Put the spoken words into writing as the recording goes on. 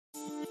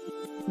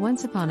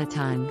Once upon a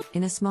time,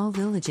 in a small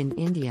village in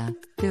India,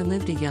 there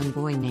lived a young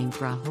boy named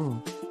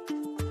Rahul.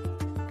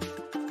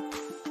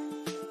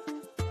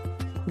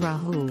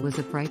 Rahul was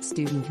a bright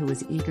student who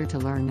was eager to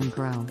learn and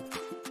grow.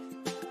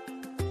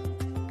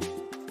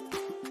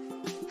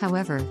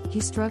 However, he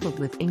struggled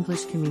with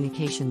English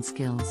communication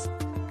skills.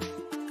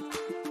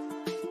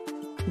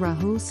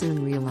 Rahul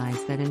soon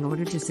realized that in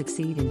order to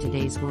succeed in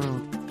today's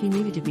world, he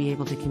needed to be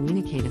able to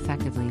communicate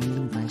effectively in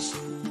English.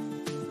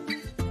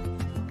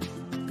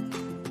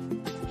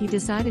 He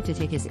decided to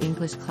take his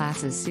English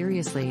classes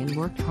seriously and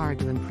worked hard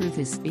to improve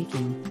his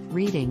speaking,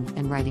 reading,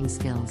 and writing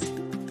skills.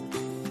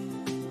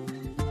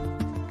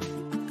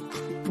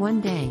 One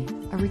day,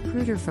 a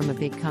recruiter from a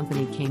big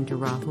company came to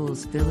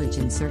Rahul's village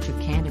in search of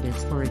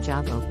candidates for a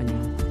job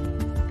opening.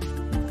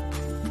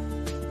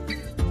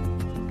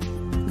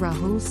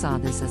 Rahul saw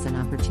this as an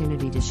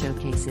opportunity to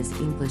showcase his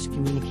English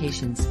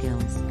communication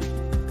skills.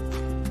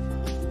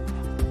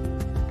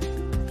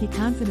 He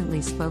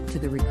confidently spoke to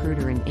the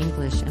recruiter in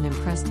English and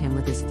impressed him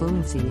with his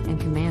fluency and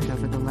command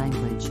over the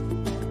language.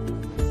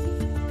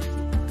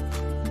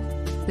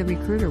 The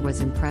recruiter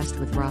was impressed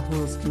with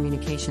Rahul's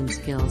communication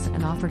skills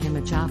and offered him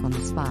a job on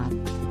the spot.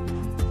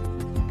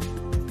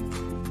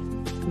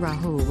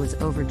 Rahul was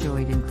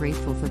overjoyed and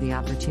grateful for the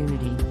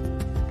opportunity.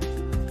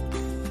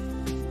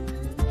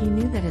 He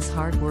knew that his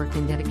hard work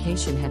and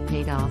dedication had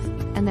paid off,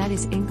 and that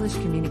his English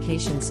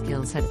communication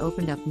skills had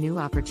opened up new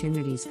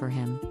opportunities for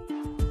him.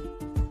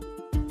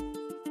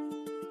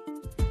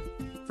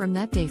 From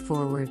that day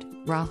forward,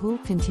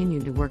 Rahul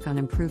continued to work on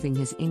improving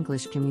his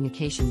English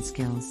communication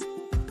skills.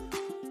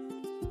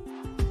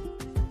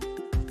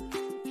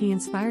 He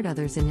inspired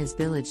others in his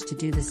village to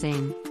do the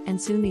same,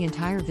 and soon the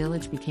entire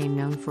village became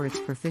known for its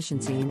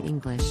proficiency in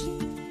English.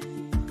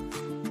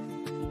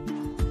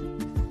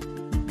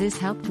 This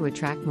helped to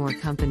attract more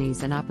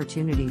companies and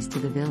opportunities to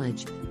the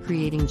village,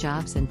 creating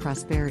jobs and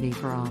prosperity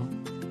for all.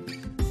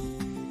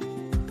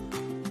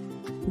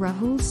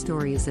 Rahul's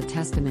story is a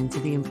testament to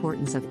the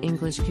importance of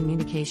English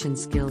communication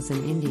skills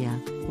in India,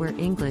 where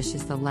English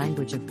is the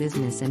language of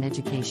business and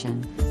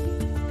education.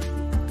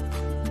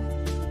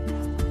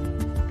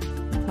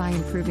 By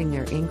improving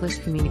their English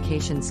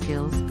communication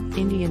skills,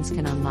 Indians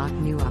can unlock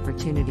new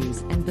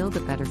opportunities and build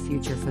a better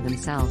future for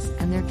themselves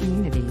and their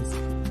communities.